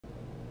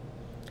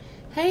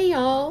Hey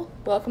y'all,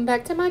 welcome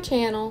back to my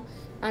channel.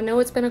 I know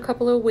it's been a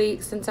couple of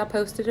weeks since I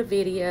posted a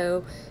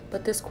video,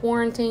 but this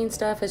quarantine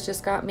stuff has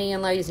just got me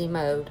in lazy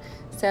mode,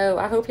 so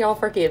I hope y'all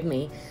forgive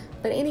me.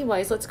 But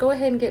anyways, let's go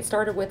ahead and get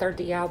started with our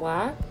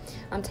DIY.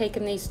 I'm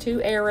taking these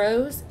two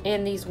arrows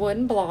and these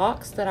wooden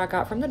blocks that I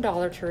got from the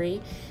Dollar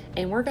Tree,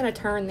 and we're going to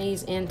turn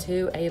these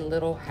into a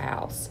little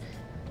house.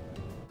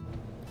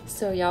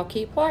 So y'all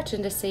keep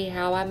watching to see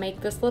how I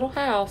make this little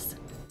house.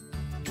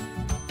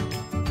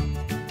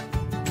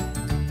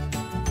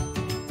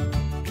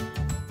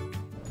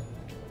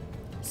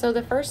 So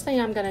the first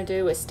thing I'm going to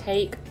do is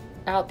take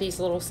out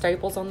these little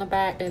staples on the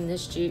back and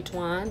this jute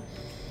twine.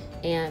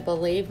 And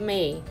believe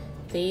me,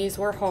 these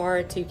were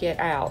hard to get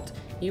out.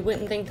 You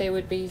wouldn't think they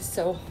would be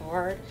so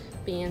hard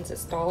being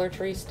it's Dollar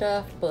Tree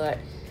stuff, but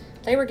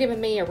they were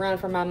giving me a run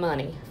for my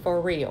money, for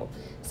real.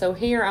 So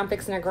here I'm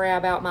fixing to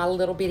grab out my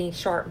little bitty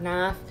sharp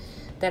knife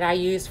that I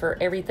use for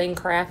everything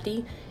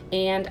crafty.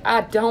 And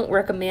I don't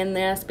recommend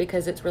this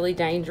because it's really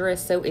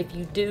dangerous. So if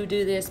you do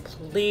this,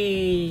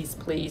 please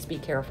be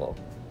careful.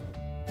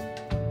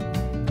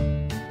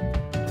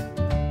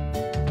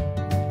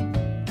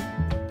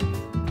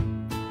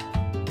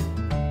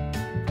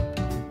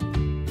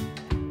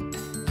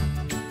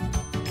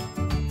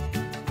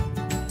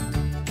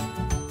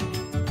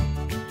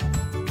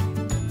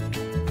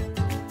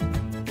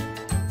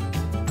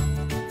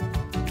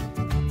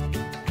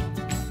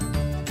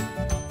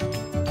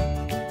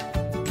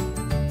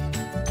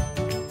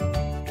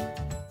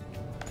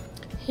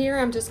 Here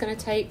I'm just going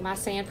to take my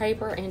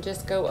sandpaper and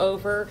just go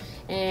over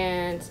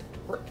and,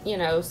 you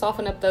know,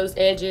 soften up those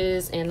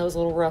edges and those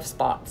little rough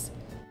spots.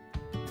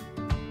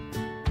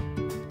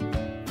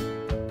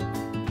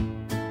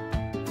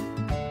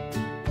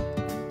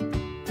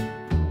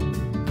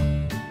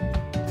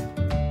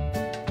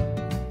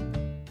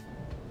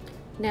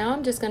 Now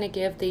I'm just going to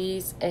give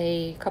these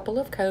a couple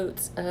of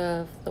coats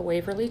of the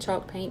Waverly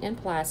chalk paint and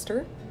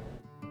plaster.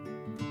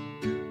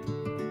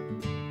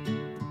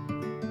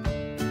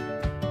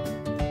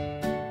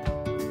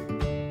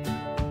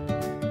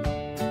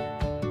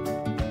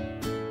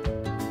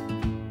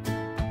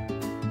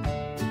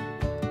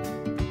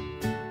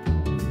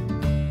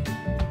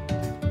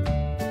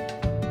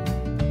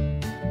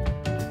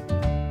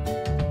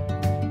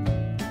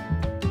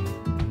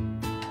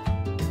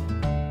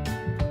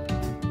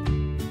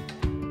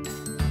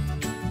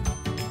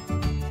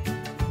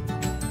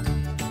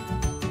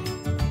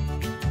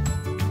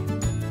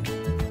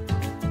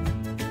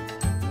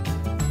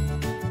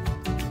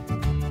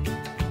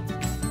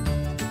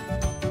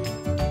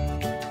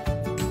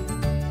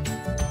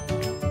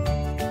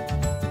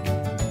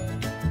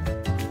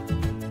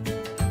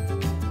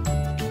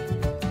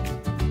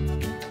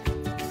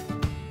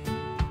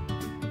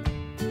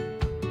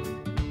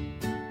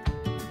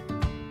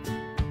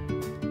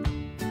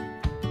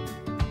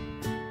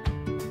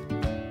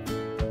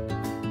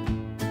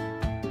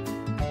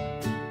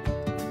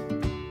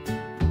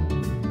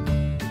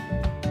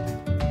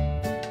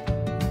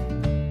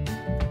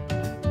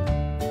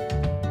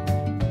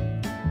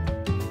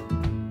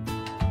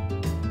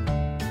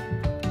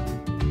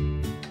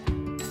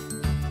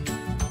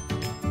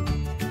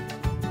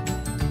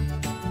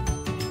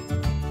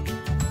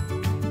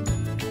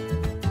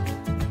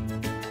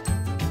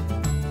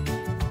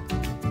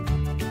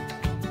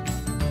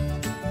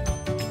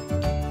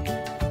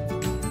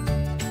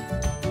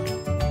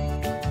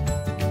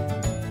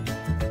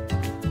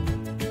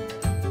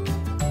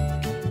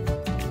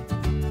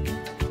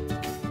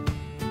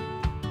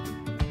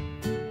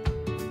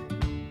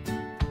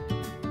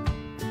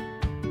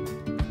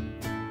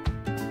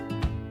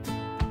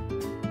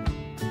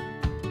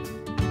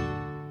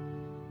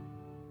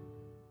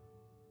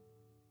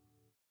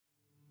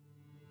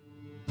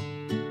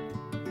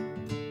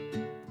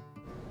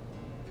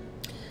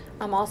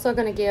 I'm also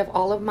going to give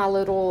all of my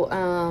little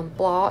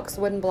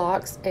wooden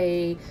blocks,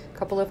 a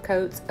couple of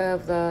coats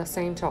of the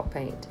same chalk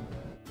paint.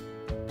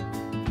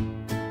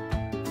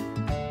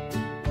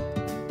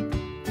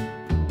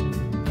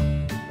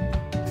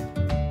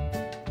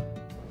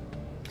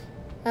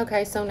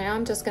 Okay, so now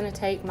I'm just going to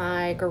take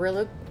my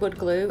Gorilla wood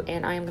glue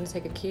and I am going to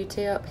take a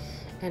Q-tip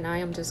and I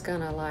am just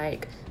going to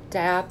like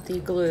dab the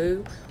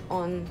glue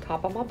on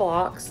top of my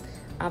blocks.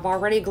 I've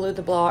already glued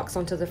the blocks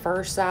onto the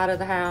first side of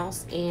the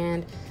house,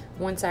 and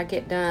once I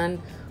get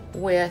done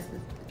with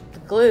the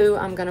glue,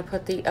 I'm going to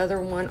put the other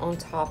one on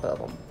top of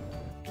them.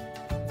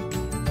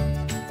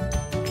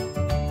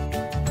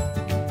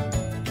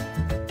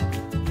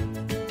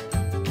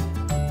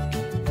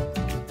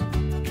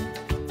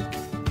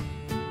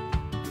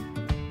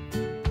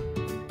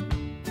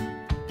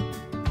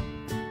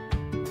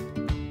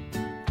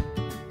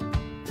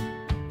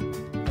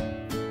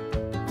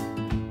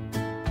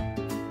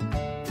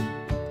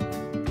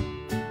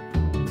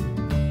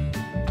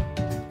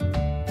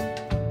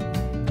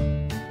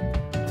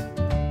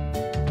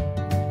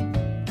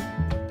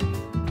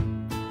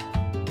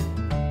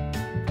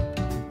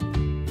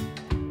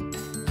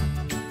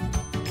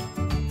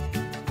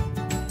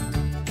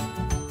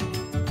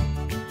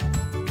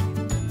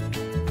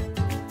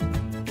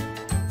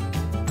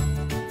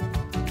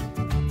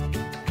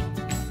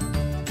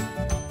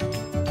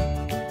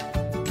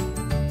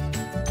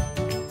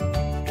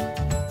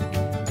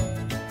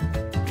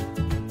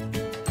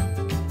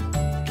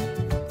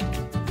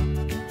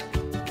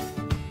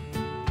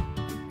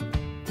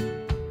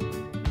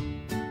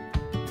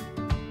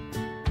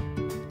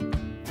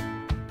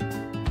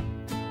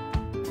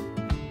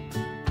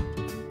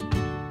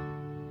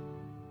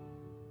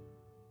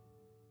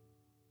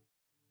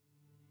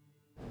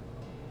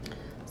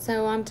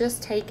 So I'm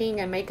just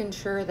taking and making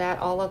sure that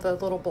all of the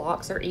little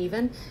blocks are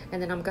even, and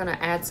then I'm gonna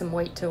add some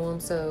weight to them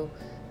so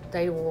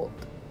they will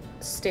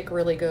stick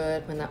really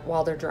good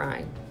while they're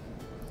drying.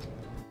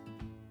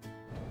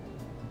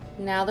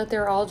 Now that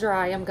they're all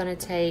dry, I'm gonna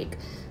take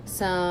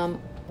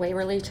some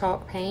Waverly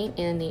chalk paint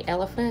in the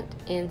elephant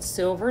in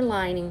silver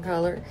lining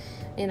color,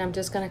 and I'm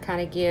just gonna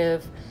kind of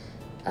give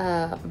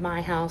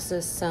my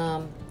houses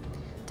some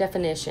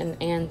definition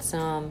and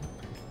some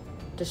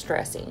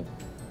distressing.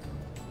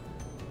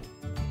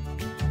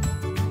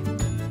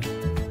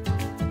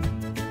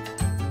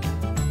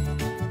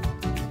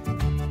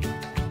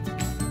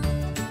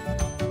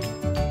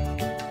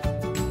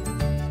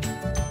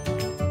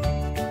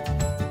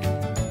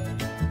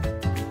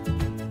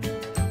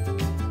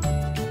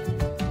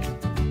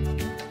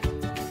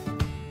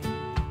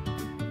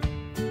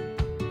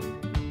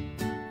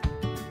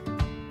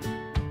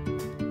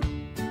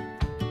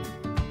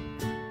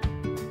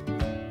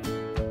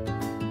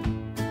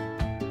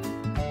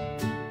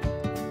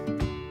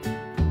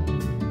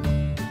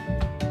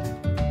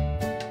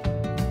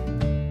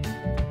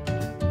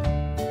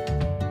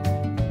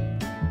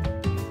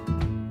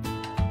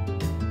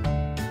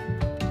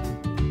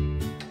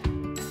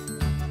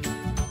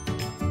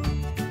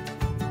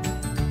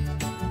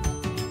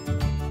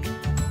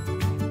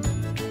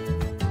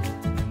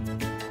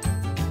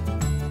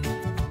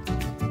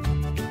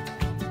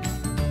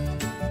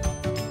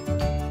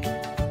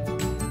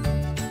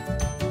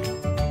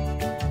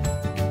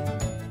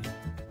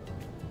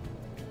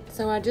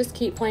 So I just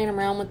keep playing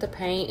around with the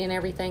paint and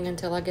everything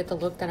until I get the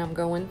look that I'm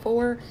going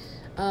for.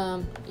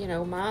 You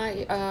know,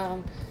 my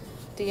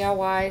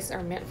DIYs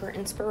are meant for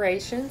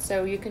inspiration,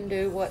 so you can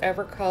do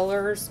whatever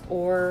colors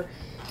or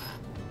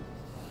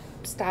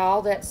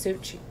style that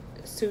suits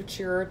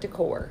your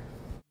decor.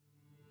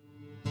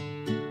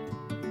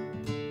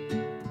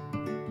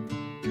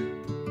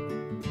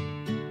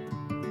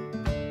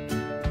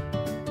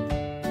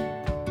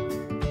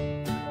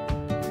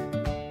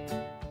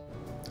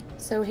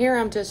 So here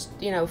I'm just,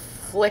 you know,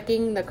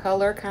 flicking the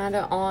color kind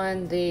of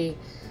on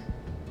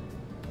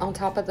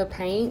top of the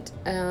paint.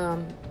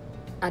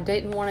 I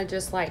didn't want to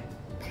just like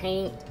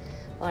paint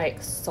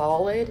like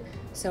solid,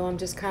 so I'm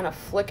just kind of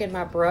flicking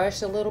my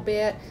brush a little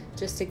bit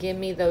just to give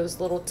me those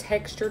little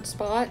textured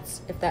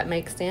spots, if that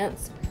makes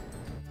sense.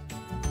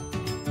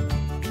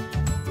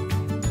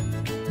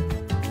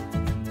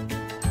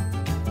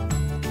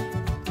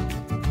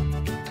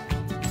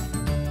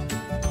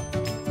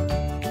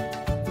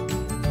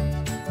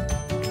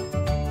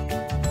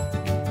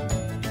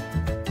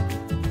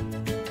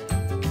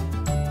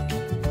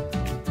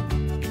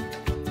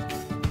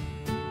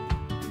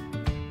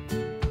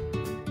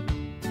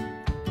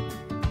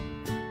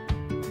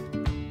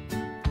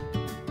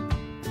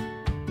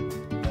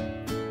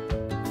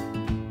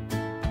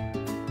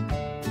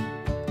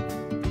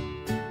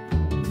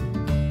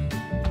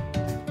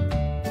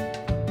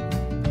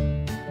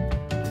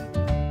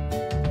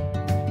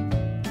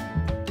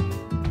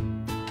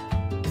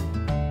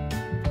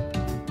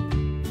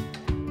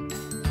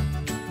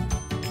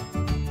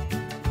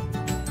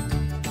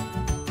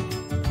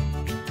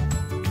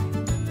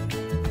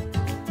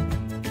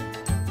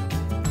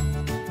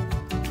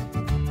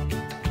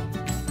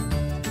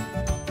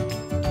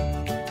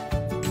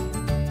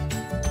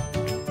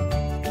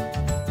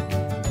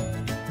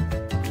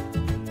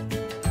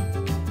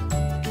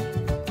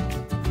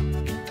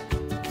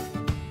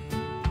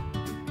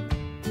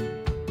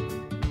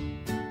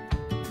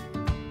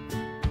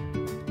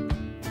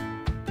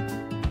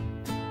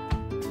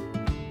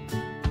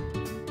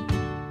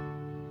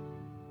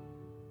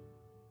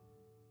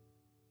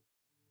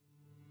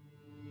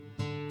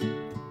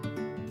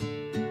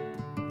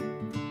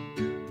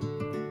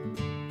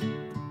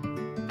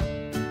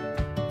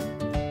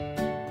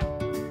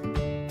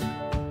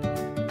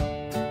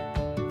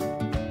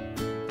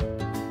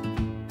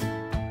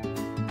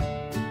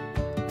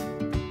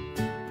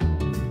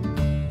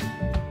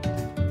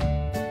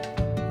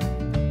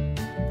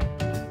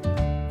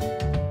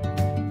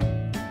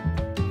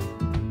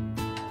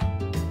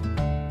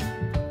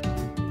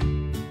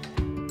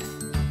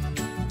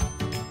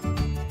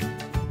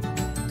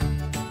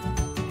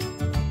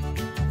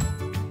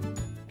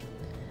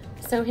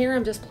 So here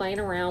I'm just playing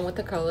around with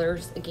the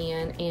colors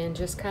again and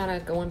just kind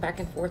of going back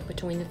and forth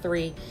between the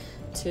three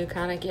to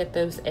kind of get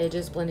those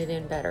edges blended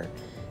in better.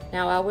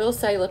 Now I will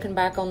say, looking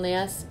back on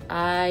this,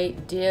 I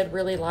did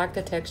really like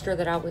the texture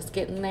that I was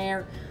getting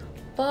there,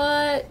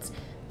 but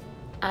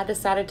I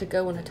decided to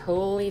go in a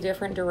totally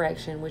different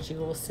direction, which you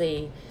will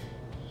see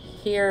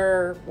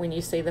here when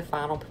you see the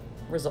final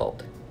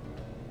result.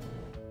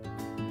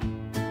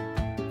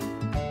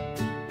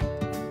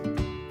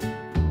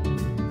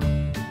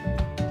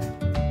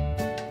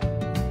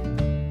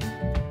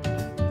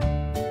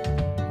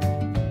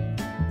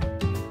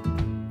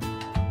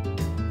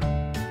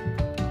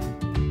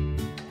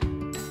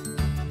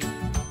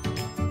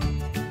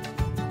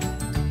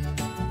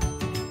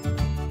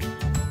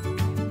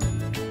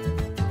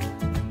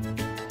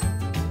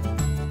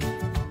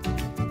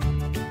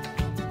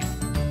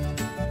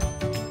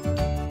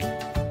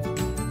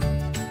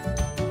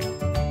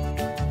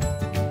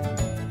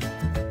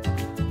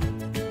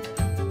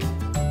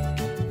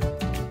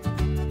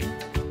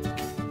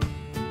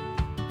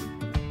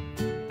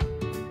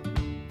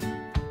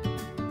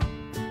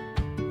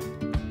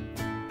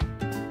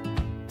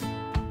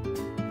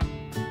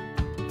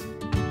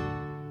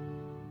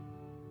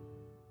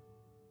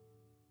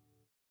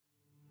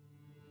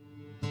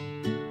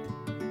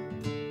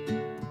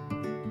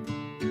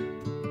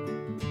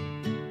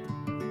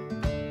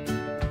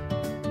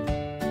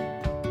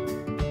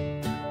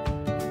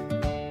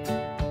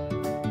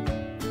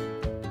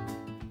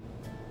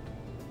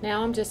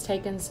 Now I'm just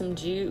taking some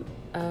jute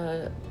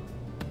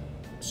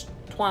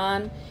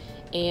twine,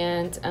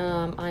 and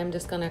I'm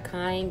just gonna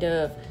kind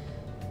of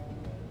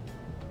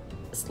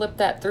slip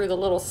that through the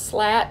little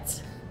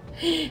slats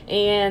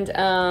and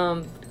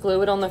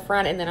glue it on the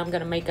front, and then I'm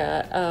gonna make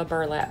a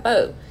burlap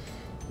bow.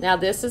 Now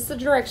this is the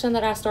direction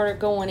that I started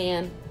going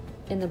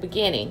in the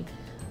beginning,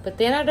 but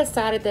then I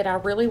decided that I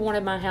really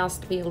wanted my house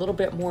to be a little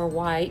bit more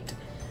white,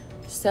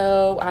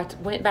 so I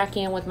went back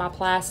in with my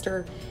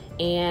plaster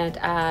and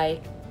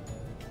I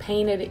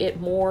painted it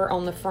more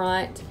on the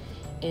front,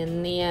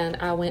 and then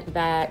I went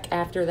back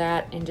after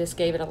that and just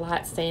gave it a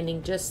light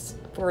sanding just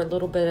for a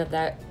little bit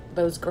of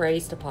those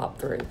grays to pop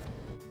through.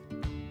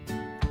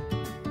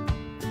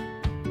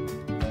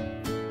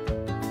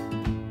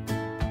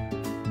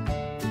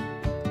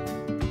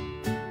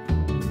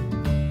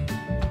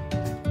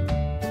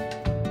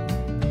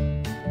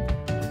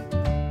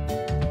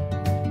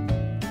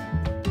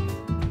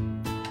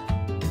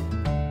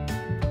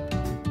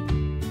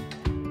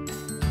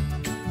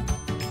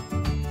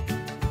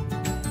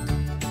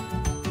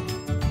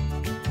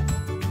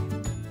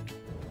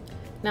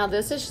 Now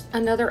this is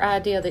another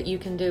idea that you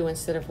can do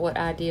instead of what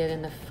I did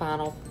in the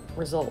final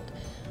result.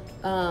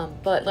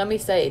 But let me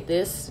say,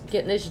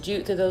 getting this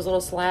jute through those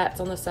little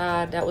slats on the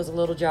side, that was a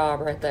little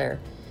job right there.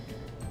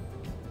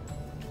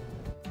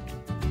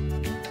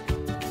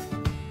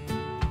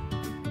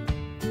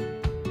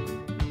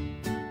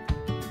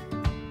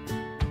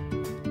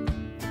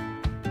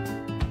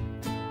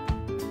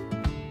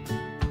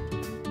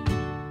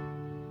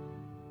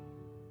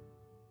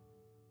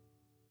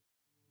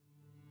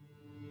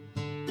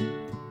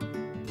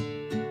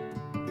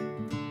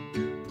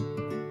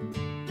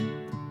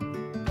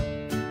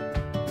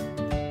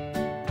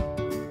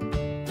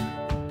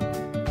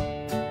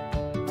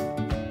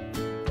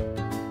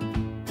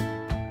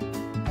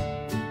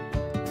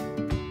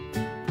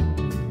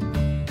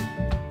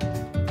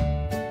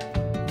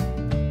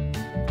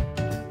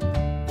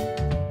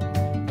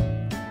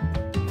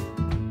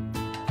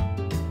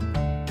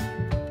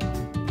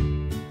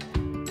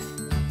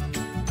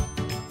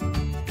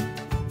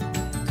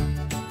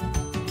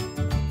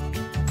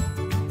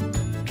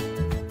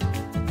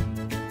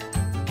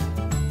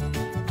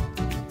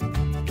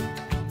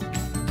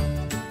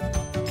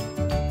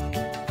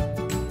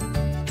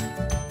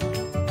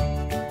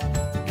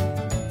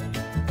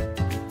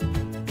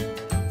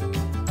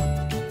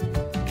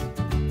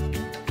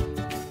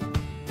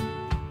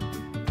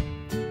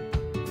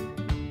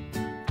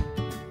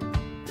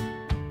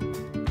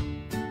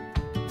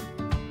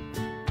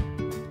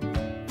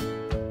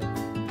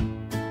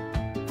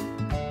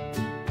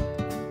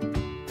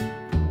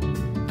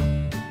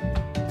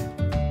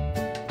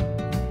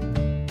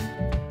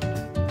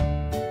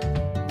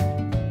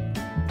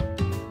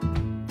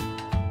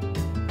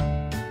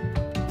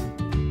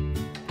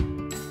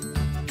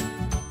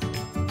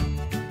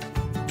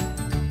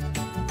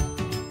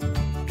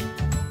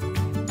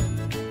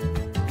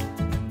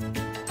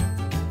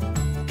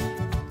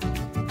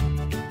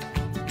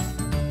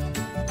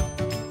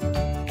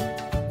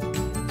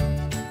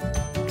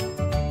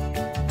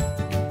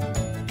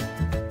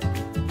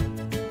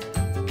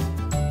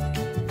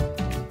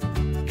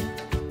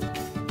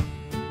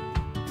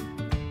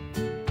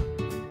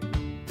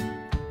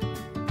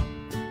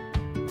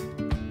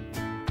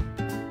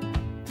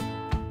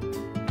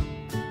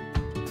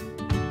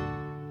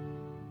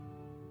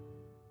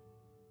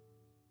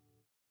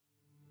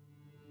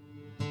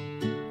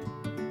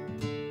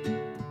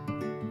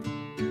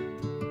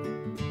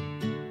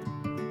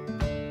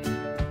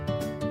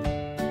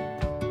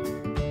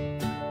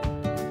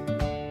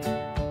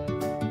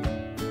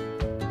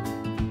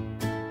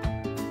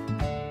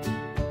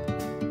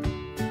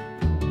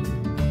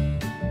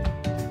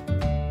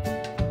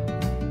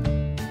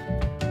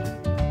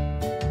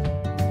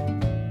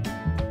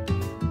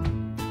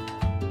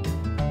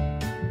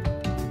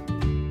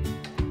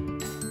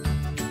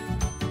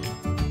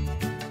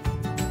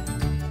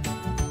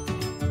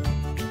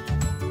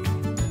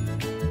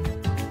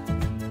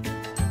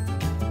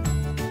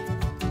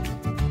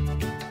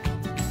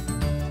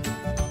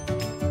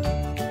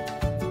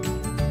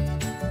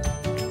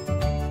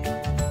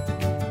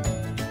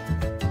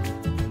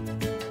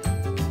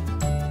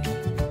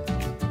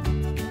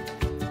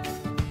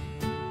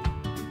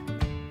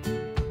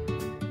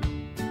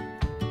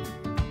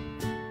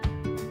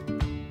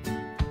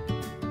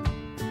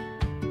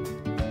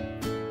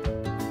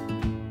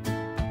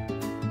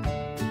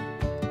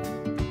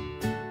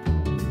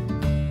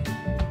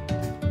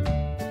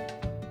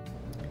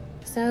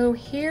 So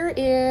here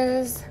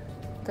is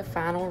the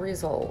final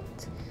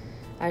result.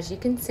 As you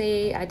can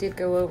see, I did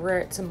go over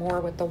it some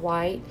more with the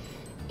white,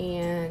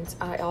 and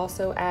I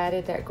also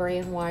added that gray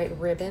and white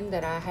ribbon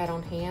that I had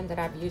on hand that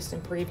I've used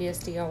in previous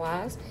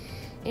DIYs,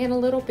 and a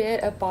little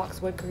bit of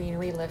boxwood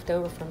greenery left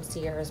over from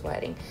Sierra's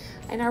wedding.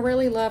 And I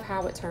really love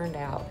how it turned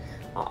out.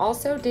 I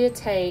also did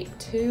take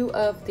 2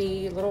 of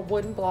the little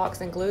wooden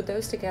blocks and glued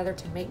those together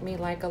to make me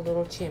like a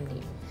little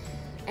chimney.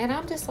 And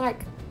I'm just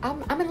like,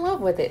 I'm in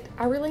love with it.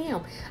 I really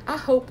am. I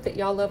hope that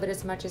y'all love it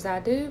as much as I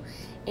do.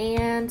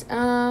 And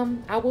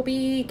I will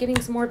be getting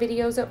some more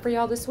videos up for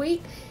y'all this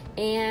week.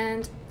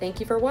 And thank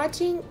you for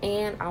watching,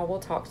 and I will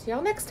talk to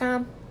y'all next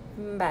time.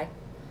 Bye.